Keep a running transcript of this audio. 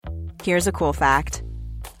Here's a cool fact.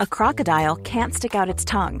 A crocodile can't stick out its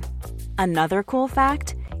tongue. Another cool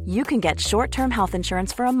fact, you can get short-term health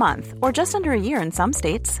insurance for a month or just under a year in some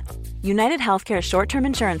states. United Healthcare short-term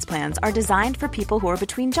insurance plans are designed for people who are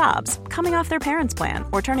between jobs, coming off their parents' plan,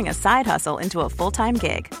 or turning a side hustle into a full-time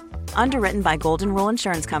gig. Underwritten by Golden Rule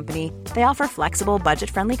Insurance Company, they offer flexible,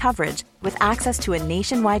 budget-friendly coverage with access to a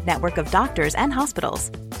nationwide network of doctors and hospitals.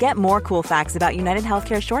 Get more cool facts about United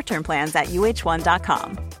Healthcare short-term plans at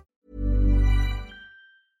uh1.com.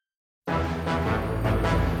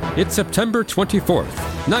 It's September 24th,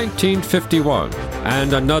 1951,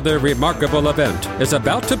 and another remarkable event is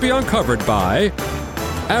about to be uncovered by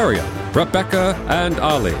Ariel, Rebecca, and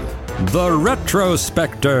Ali, the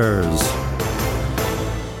Retrospectors.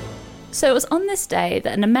 So it was on this day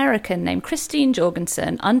that an American named Christine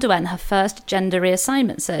Jorgensen underwent her first gender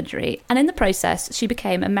reassignment surgery, and in the process, she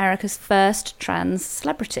became America's first trans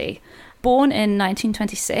celebrity. Born in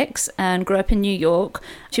 1926 and grew up in New York,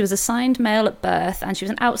 she was assigned male at birth, and she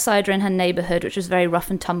was an outsider in her neighborhood, which was very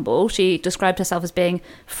rough and tumble. She described herself as being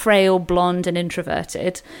frail, blonde, and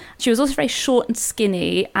introverted. She was also very short and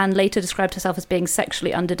skinny, and later described herself as being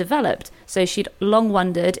sexually underdeveloped. So she'd long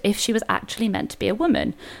wondered if she was actually meant to be a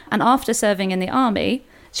woman. And after serving in the army,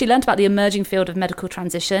 she learnt about the emerging field of medical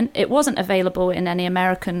transition. It wasn't available in any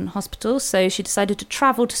American hospitals, so she decided to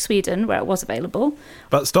travel to Sweden, where it was available.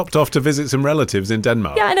 But stopped off to visit some relatives in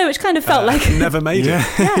Denmark. Yeah, I know, which kind of felt like... Never made it.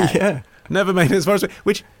 Yeah. Never made it as far as...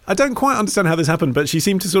 Which, I don't quite understand how this happened, but she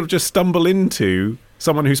seemed to sort of just stumble into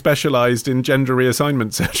someone who specialised in gender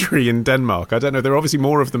reassignment surgery in Denmark. I don't know, there are obviously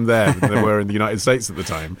more of them there than there were in the United States at the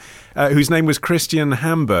time, whose name was Christian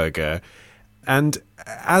Hamburger. And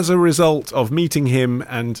as a result of meeting him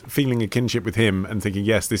and feeling a kinship with him and thinking,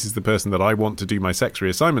 yes, this is the person that I want to do my sex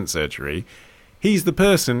reassignment surgery, he's the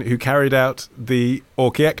person who carried out the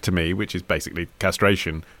orchiectomy, which is basically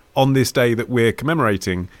castration, on this day that we're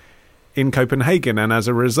commemorating in Copenhagen. And as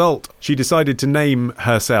a result, she decided to name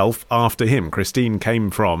herself after him. Christine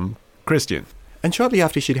came from Christian. And shortly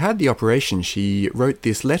after she'd had the operation, she wrote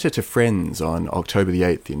this letter to friends on October the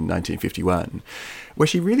 8th in 1951, where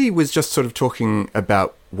she really was just sort of talking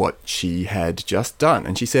about what she had just done.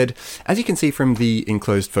 And she said, as you can see from the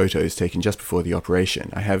enclosed photos taken just before the operation,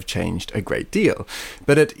 I have changed a great deal.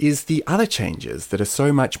 But it is the other changes that are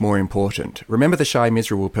so much more important. Remember the shy,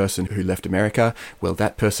 miserable person who left America? Well,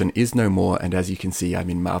 that person is no more, and as you can see, I'm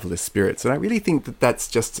in marvelous spirits. And I really think that that's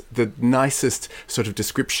just the nicest sort of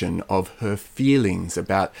description of her feelings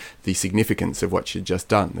about the significance of what she'd just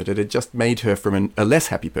done, that it had just made her from a less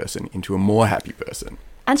happy person into a more happy person.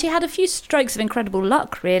 And she had a few strokes of incredible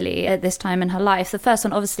luck, really, at this time in her life. The first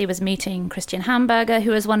one, obviously, was meeting Christian Hamburger,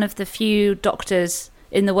 who was one of the few doctors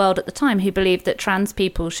in the world at the time who believed that trans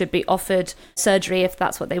people should be offered surgery if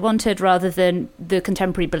that's what they wanted, rather than the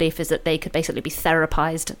contemporary belief is that they could basically be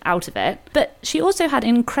therapized out of it. But she also had an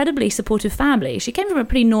incredibly supportive family. She came from a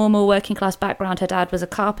pretty normal working class background. Her dad was a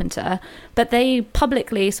carpenter, but they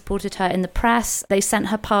publicly supported her in the press. They sent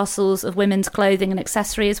her parcels of women's clothing and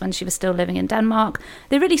accessories when she was still living in Denmark.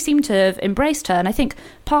 They really seemed to have embraced her, and I think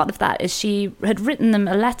part of that is she had written them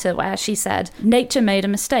a letter where she said, "Nature made a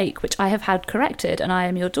mistake, which I have had corrected, and I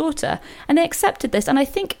am your daughter." And they accepted this. And I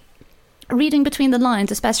think reading between the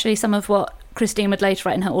lines, especially some of what Christine would later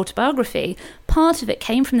write in her autobiography, part of it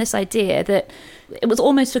came from this idea that it was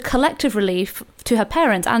almost a collective relief to her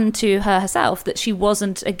parents and to her herself that she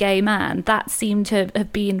wasn't a gay man. That seemed to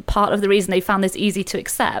have been part of the reason they found this easy to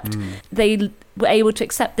accept. They were able to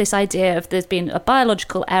accept this idea of there's been a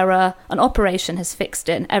biological error, an operation has fixed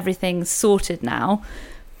it, and everything's sorted now.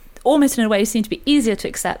 Almost in a way seemed to be easier to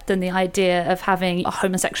accept than the idea of having a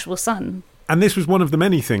homosexual son. And this was one of the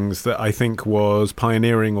many things that I think was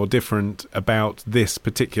pioneering or different about this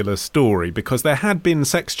particular story, because there had been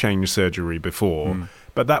sex change surgery before,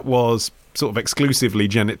 but that was sort of exclusively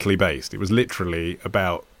genitally based. It was literally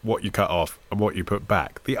about what you cut off and what you put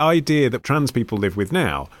back. The idea that trans people live with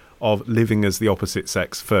now of living as the opposite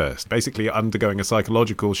sex first, basically undergoing a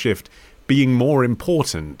psychological shift, being more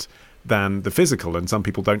important than the physical, and some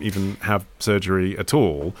people don't even have surgery at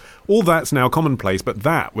all that's now commonplace, but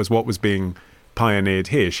that was what was being pioneered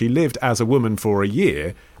here. She lived as a woman for a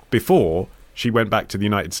year before she went back to the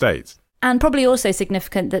United States. And probably also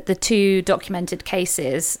significant that the two documented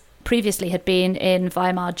cases previously had been in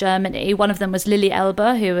Weimar, Germany. One of them was Lily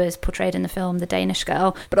Elber, who was portrayed in the film The Danish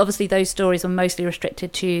Girl, but obviously those stories were mostly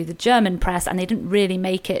restricted to the German press, and they didn't really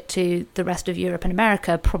make it to the rest of Europe and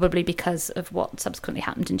America, probably because of what subsequently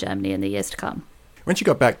happened in Germany in the years to come. When she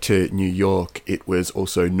got back to New York, it was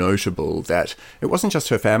also notable that it wasn't just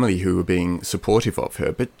her family who were being supportive of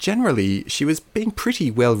her, but generally she was being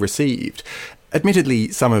pretty well received. Admittedly,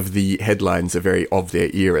 some of the headlines are very of their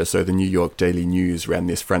era, so the New York Daily News ran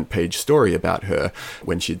this front page story about her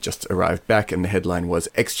when she'd just arrived back, and the headline was,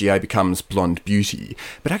 "XGI becomes blonde beauty."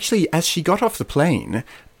 But actually, as she got off the plane,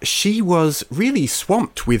 she was really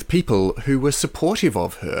swamped with people who were supportive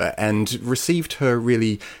of her and received her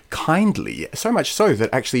really kindly, so much so that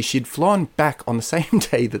actually she'd flown back on the same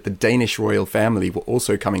day that the Danish royal family were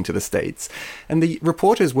also coming to the States. And the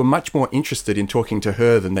reporters were much more interested in talking to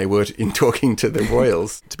her than they were in talking to the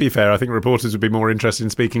royals. To be fair, I think reporters would be more interested in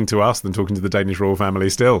speaking to us than talking to the Danish royal family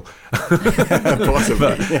still.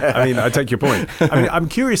 Possibly. Yeah. I mean, I take your point. I mean, I'm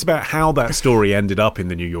curious about how that story ended up in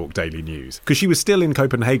the New York Daily News, because she was still in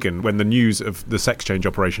Copenhagen when the news of the sex change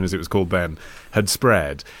operation, as it was called then, had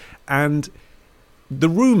spread. And the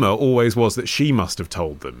rumour always was that she must have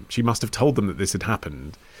told them. She must have told them that this had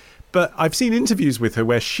happened. But I've seen interviews with her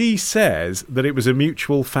where she says that it was a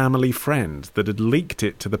mutual family friend that had leaked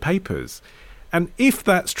it to the papers. And if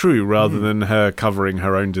that's true, rather than her covering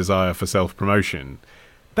her own desire for self-promotion,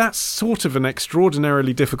 that's sort of an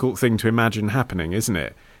extraordinarily difficult thing to imagine happening, isn't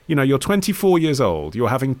it? You know, you're 24 years old, you're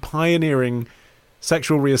having pioneering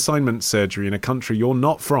sexual reassignment surgery in a country you're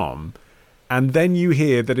not from, and then you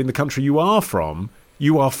hear that in the country you are from,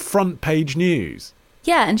 you are front page news.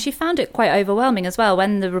 Yeah, and she found it quite overwhelming as well.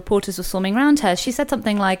 When the reporters were swarming around her, she said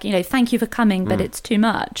something like, "Thank you for coming, but it's too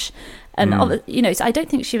much." And, so I don't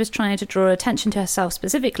think she was trying to draw attention to herself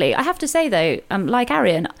specifically. I have to say, though, like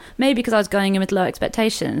Arian, maybe because I was going in with low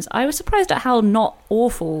expectations, I was surprised at how not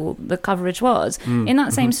awful the coverage was. In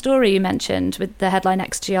that same story you mentioned with the headline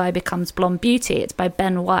 "XGI becomes blonde beauty," it's by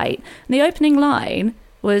Ben White. And the opening line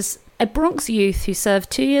was, "A Bronx youth who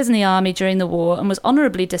served 2 years in the army during the war and was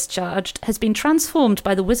honourably discharged has been transformed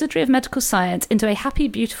by the wizardry of medical science into a happy,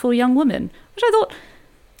 beautiful young woman." Which I thought,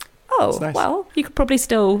 nice. Well, you could probably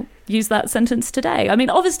still use that sentence today. I mean,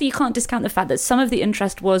 obviously you can't discount the fact that some of the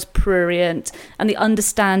interest was prurient and the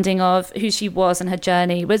understanding of who she was and her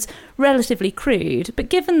journey was relatively crude. But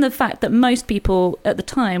given the fact that most people at the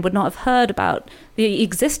time would not have heard about the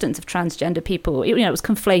existence of transgender people, it was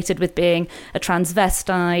conflated with being a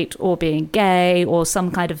transvestite or being gay or some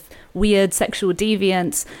kind of weird sexual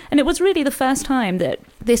deviance. And it was really the first time that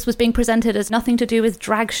this was being presented as nothing to do with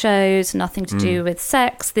drag shows, nothing to do with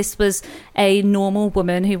sex. This was a normal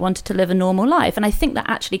woman who wanted to live a normal life. And I think that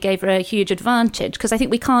actually gave her a huge advantage, because I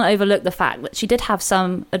think we can't overlook the fact that she did have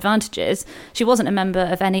some advantages. She wasn't a member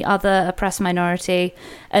of any other oppressed minority,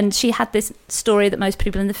 and she had this story that most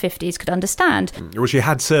people in the 50s could understand. Well, she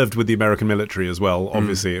had served with the American military as well.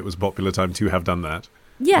 Obviously, it was a popular time to have done that.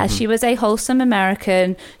 Yeah, she was a wholesome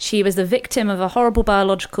American. She was the victim of a horrible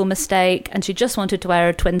biological mistake, and she just wanted to wear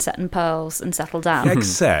a twin set and pearls and settle down.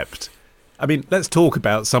 Except, I mean, let's talk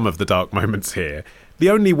about some of the dark moments here.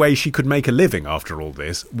 The only way she could make a living after all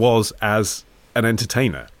this was as an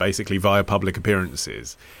entertainer, basically via public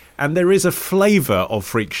appearances. And there is a flavour of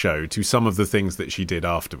freak show to some of the things that she did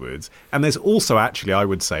afterwards. And there's also actually, I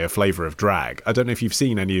would say, a flavour of drag. I don't know if you've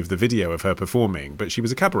seen any of the video of her performing, but she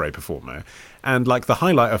was a cabaret performer. And like the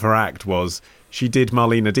highlight of her act was she did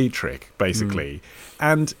Marlene Dietrich, basically.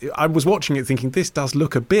 And I was watching it thinking, this does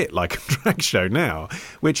look a bit like a drag show now,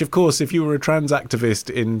 which, of course, if you were a trans activist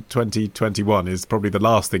in 2021 is probably the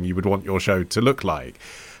last thing you would want your show to look like.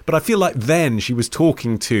 But I feel like then she was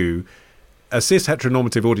talking to a cis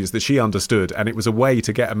heteronormative audience that she understood, and it was a way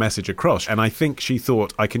to get a message across. And I think she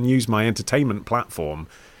thought, I can use my entertainment platform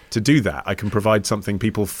to do that. I can provide something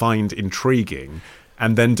people find intriguing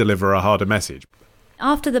and then deliver a harder message.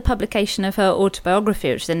 After the publication of her autobiography,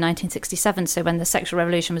 which was in 1967, so when the sexual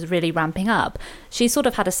revolution was really ramping up, she sort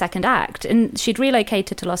of had a second act. And she'd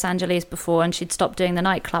relocated to Los Angeles before, and she'd stopped doing the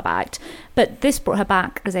nightclub act. But this brought her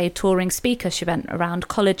back as a touring speaker. She went around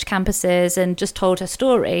college campuses and just told her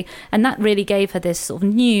story. And that really gave her this sort of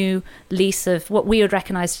new lease of what we would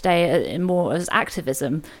recognise today more as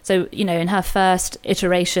activism. So, in her first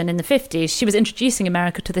iteration in the 50s, she was introducing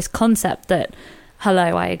America to this concept that,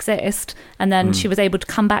 hello, I exist. And then she was able to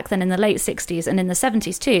come back then in the late 60s and in the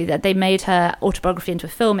 70s too, that they made her autobiography into a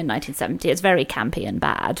film in 1970. It's very campy and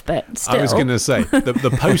bad, but still. I was going to say,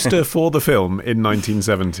 the poster for the film in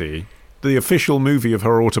 1970, the official movie of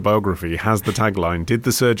her autobiography has the tagline, "Did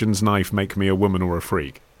the surgeon's knife make me a woman or a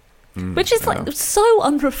freak?" Which is so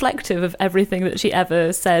unreflective of everything that she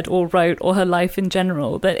ever said or wrote or her life in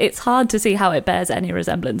general, that it's hard to see how it bears any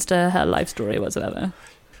resemblance to her life story whatsoever.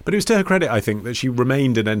 But it was to her credit, I think, that she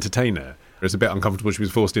remained an entertainer. It was a bit uncomfortable she was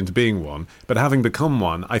forced into being one, but having become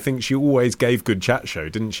one, I think she always gave good chat show,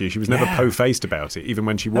 didn't she? She was never po-faced about it, even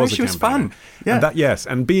when she was a campaigner. She was fun. Yeah. And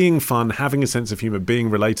and being fun, having a sense of humour, being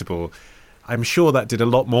relatable, I'm sure that did a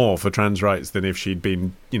lot more for trans rights than if she'd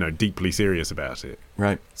been, deeply serious about it.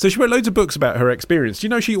 Right. So she wrote loads of books about her experience. Do you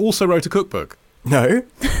know she also wrote a cookbook? No?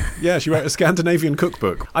 Yeah, she wrote a Scandinavian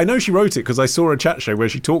cookbook. I know she wrote it because I saw a chat show where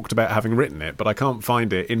she talked about having written it, but I can't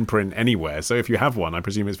find it in print anywhere. So if you have one, I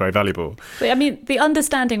presume it's very valuable. But, I mean, the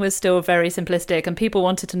understanding was still very simplistic, and people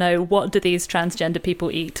wanted to know, what do these transgender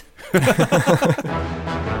people eat?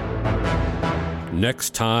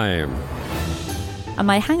 Next time. And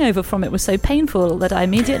my hangover from it was so painful that I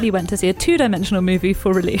immediately went to see a two-dimensional movie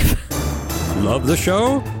for relief. Love the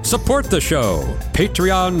show? Support the show.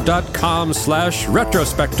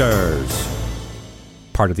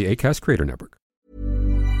 Patreon.com/retrospectors. Part of the Acast Creator Network.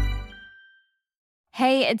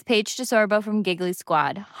 Hey, it's Paige DeSorbo from Giggly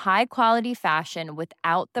Squad. High quality fashion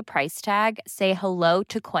without the price tag. Say hello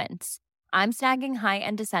to Quince. I'm snagging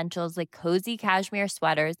high-end essentials like cozy cashmere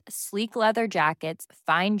sweaters, sleek leather jackets,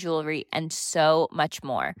 fine jewelry, and so much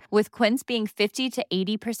more. With Quince being 50 to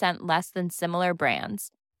 80% less than similar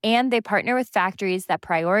brands. And they partner with factories that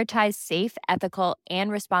prioritize safe, ethical, and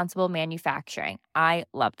responsible manufacturing. I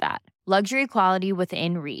love that. Luxury quality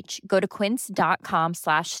within reach. Go to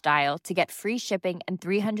quince.com/style to get free shipping and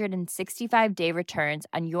 365-day returns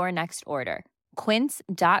on your next order.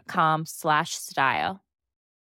 Quince.com/style.